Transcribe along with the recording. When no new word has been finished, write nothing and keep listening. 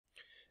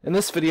In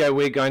this video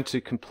we're going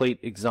to complete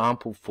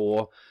example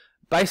 4.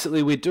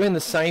 Basically we're doing the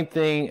same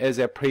thing as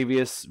our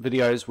previous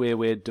videos where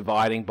we're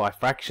dividing by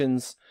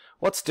fractions.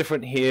 What's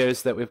different here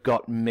is that we've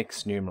got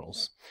mixed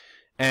numerals.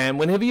 And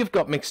whenever you've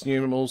got mixed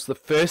numerals, the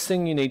first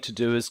thing you need to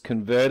do is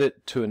convert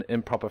it to an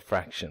improper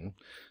fraction.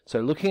 So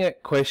looking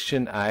at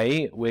question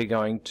A, we're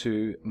going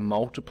to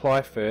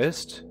multiply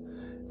first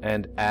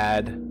and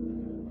add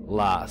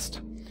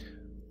last.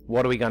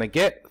 What are we going to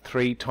get?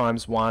 3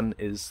 times 1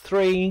 is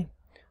 3.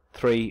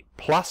 3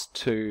 plus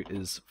 2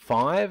 is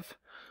 5.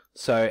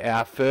 So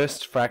our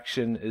first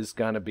fraction is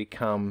going to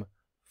become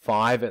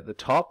 5 at the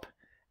top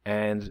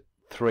and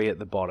 3 at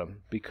the bottom,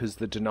 because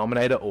the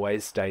denominator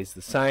always stays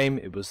the same.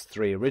 It was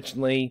 3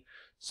 originally,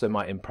 so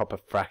my improper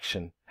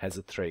fraction has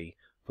a 3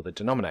 for the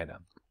denominator.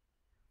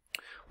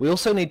 We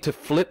also need to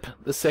flip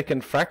the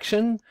second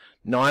fraction.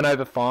 9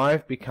 over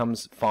 5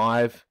 becomes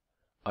 5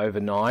 over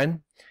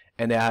 9,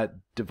 and our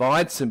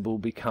divide symbol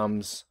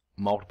becomes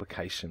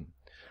multiplication.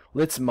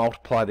 Let's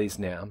multiply these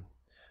now.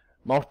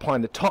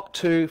 Multiplying the top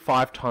two,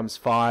 5 times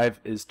 5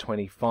 is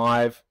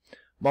 25.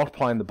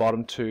 Multiplying the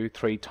bottom two,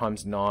 3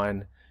 times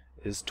 9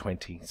 is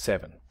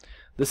 27.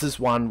 This is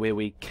one where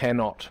we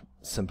cannot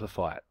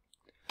simplify it.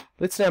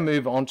 Let's now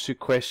move on to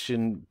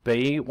question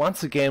B.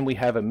 Once again we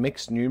have a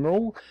mixed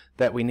numeral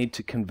that we need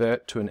to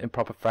convert to an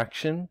improper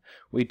fraction.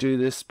 We do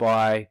this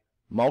by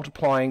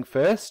multiplying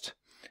first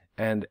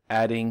and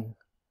adding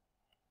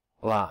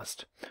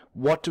last.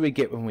 What do we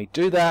get when we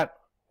do that?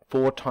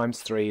 4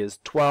 times 3 is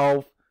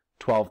 12.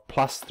 12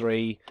 plus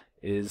 3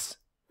 is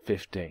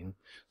 15.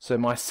 So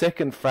my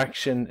second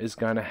fraction is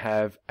going to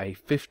have a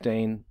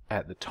 15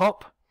 at the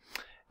top,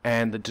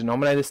 and the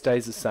denominator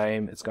stays the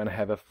same. It's going to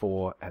have a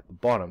 4 at the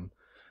bottom.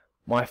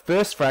 My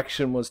first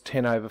fraction was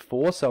 10 over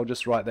 4, so I'll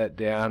just write that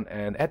down,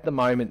 and at the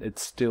moment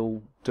it's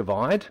still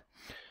divide.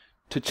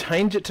 To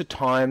change it to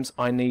times,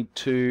 I need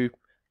to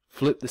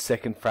flip the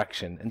second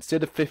fraction.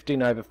 Instead of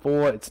 15 over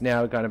 4, it's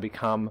now going to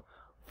become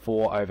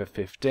 4 over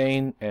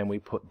 15, and we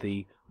put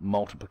the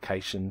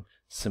multiplication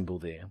symbol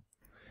there.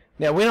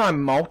 Now when I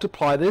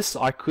multiply this,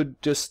 I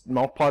could just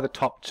multiply the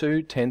top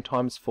two, 10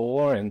 times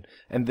 4, and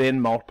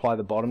then multiply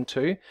the bottom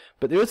two.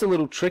 But there is a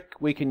little trick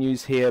we can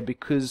use here,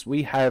 because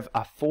we have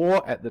a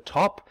 4 at the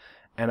top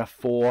and a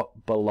 4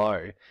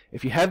 below.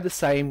 If you have the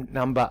same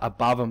number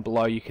above and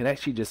below, you can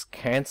actually just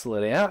cancel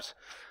it out,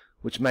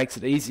 which makes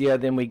it easier.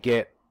 Then we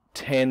get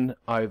 10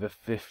 over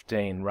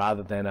 15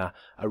 rather than a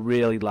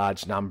really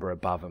large number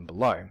above and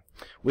below.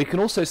 We can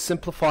also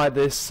simplify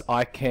this.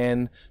 I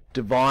can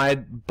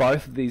divide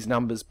both of these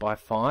numbers by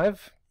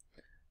 5.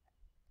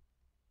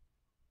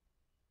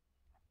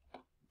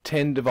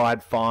 10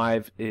 divide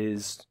 5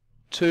 is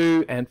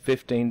 2, and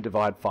 15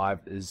 divide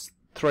 5 is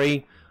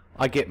 3.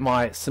 I get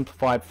my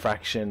simplified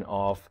fraction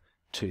of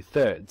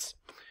 2/3.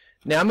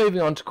 Now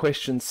moving on to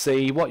question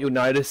C, what you'll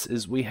notice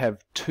is we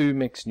have two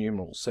mixed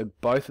numerals, so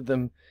both of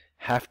them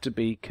have to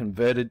be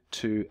converted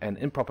to an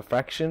improper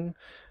fraction.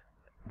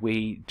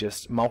 We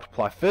just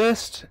multiply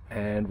first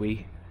and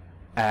we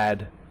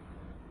add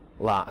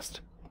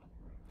last.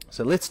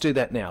 So let's do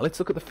that now. Let's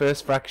look at the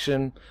first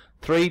fraction.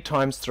 3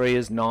 times 3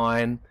 is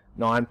 9.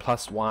 9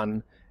 plus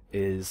 1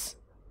 is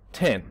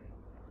 10.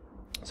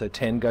 So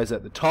 10 goes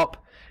at the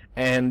top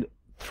and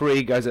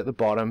 3 goes at the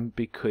bottom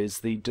because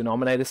the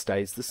denominator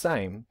stays the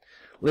same.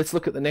 Let's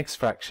look at the next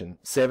fraction.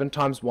 7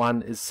 times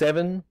 1 is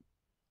 7.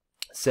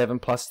 7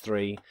 plus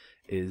 3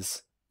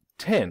 is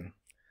 10.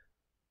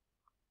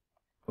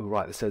 We'll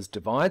write this as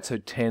divide, so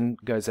 10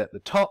 goes at the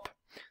top.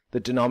 The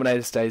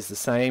denominator stays the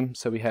same,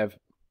 so we have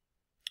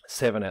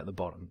 7 at the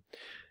bottom.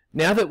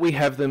 Now that we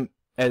have them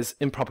as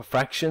improper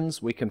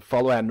fractions, we can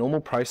follow our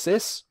normal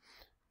process.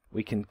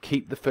 We can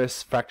keep the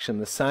first fraction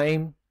the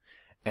same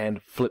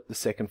and flip the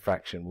second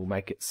fraction. We'll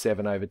make it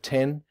 7 over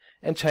 10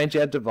 and change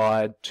our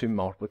divide to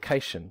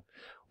multiplication.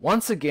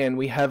 Once again,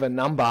 we have a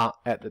number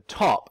at the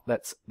top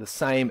that's the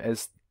same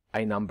as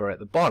a number at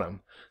the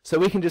bottom. So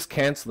we can just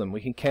cancel them.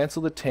 We can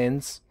cancel the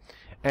tens,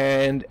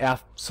 and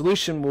our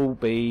solution will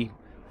be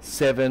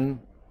 7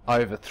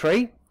 over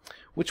 3,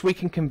 which we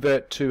can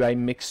convert to a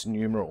mixed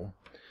numeral.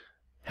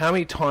 How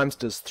many times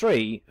does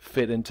 3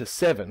 fit into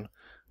 7?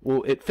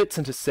 Well, it fits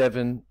into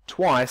 7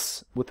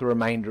 twice with a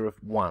remainder of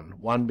 1.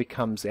 1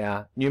 becomes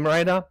our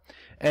numerator,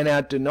 and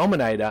our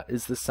denominator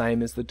is the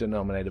same as the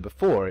denominator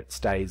before. It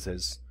stays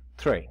as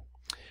 3.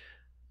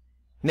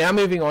 Now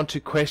moving on to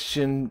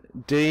question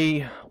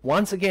D.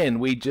 Once again,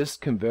 we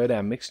just convert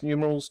our mixed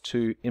numerals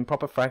to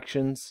improper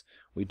fractions.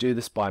 We do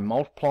this by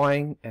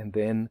multiplying and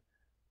then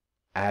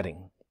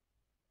adding.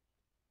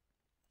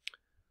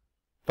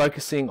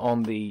 Focusing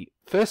on the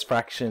first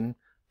fraction,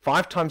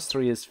 5 times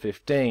 3 is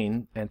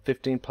 15, and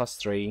 15 plus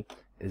 3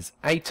 is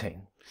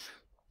 18.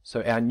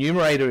 So our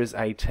numerator is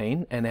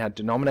 18, and our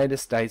denominator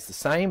stays the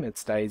same. It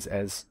stays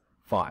as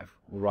 5.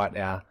 We'll write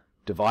our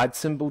divide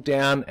symbol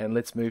down, and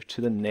let's move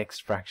to the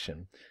next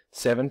fraction.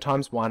 7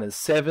 times 1 is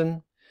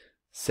 7.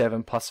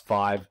 7 plus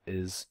 5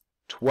 is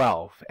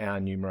 12. Our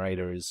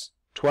numerator is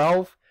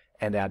 12,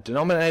 and our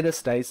denominator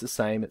stays the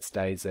same. It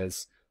stays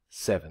as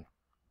 7.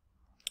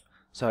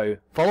 So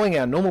following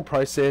our normal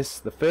process,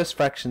 the first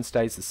fraction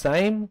stays the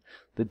same,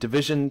 the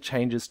division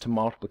changes to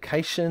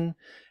multiplication,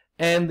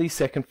 and the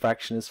second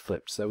fraction is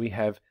flipped. So we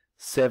have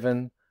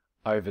 7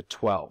 over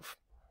 12.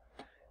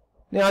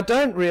 Now I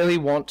don't really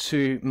want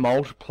to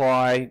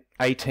multiply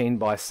 18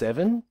 by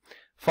 7.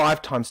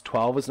 5 times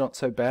 12 is not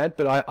so bad,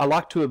 but I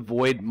like to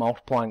avoid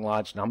multiplying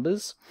large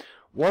numbers.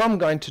 What I'm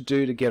going to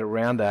do to get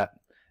around that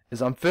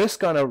is I'm first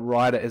going to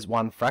write it as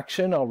one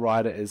fraction. I'll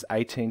write it as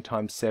 18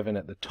 times 7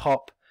 at the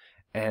top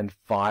and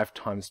 5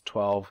 times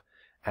 12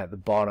 at the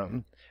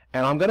bottom.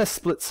 And I'm going to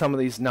split some of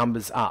these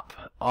numbers up.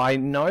 I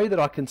know that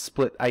I can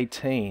split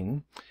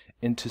 18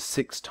 into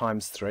 6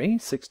 times 3.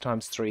 6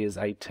 times 3 is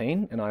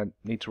 18, and I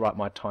need to write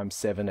my times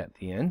 7 at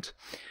the end.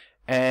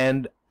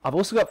 And I've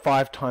also got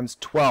 5 times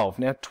 12.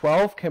 Now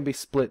 12 can be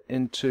split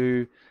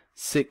into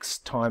 6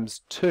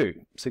 times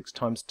 2. 6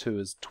 times 2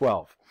 is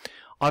 12.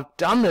 I've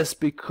done this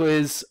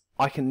because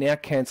I can now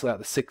cancel out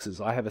the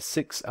 6's. I have a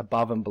 6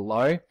 above and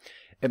below.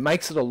 It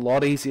makes it a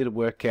lot easier to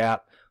work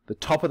out. The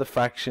top of the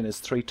fraction is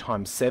 3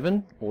 times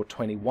 7, or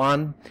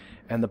 21,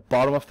 and the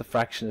bottom of the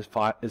fraction is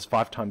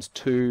 5 times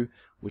 2,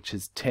 which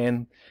is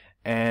 10.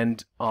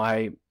 And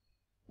I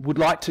would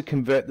like to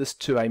convert this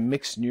to a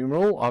mixed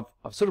numeral.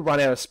 I've sort of run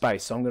out of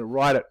space, so I'm going to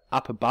write it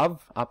up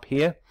above, up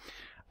here.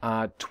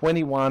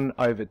 21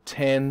 over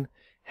 10.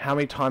 How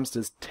many times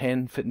does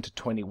 10 fit into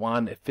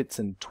 21? It fits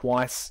in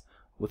twice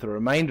with a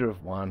remainder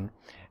of 1,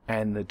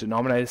 and the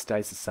denominator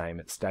stays the same.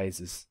 It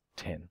stays as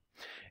 10.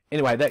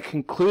 Anyway, that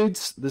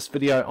concludes this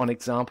video on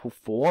example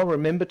 4.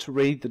 Remember to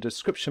read the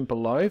description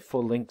below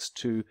for links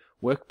to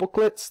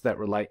workbooklets that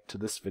relate to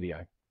this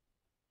video.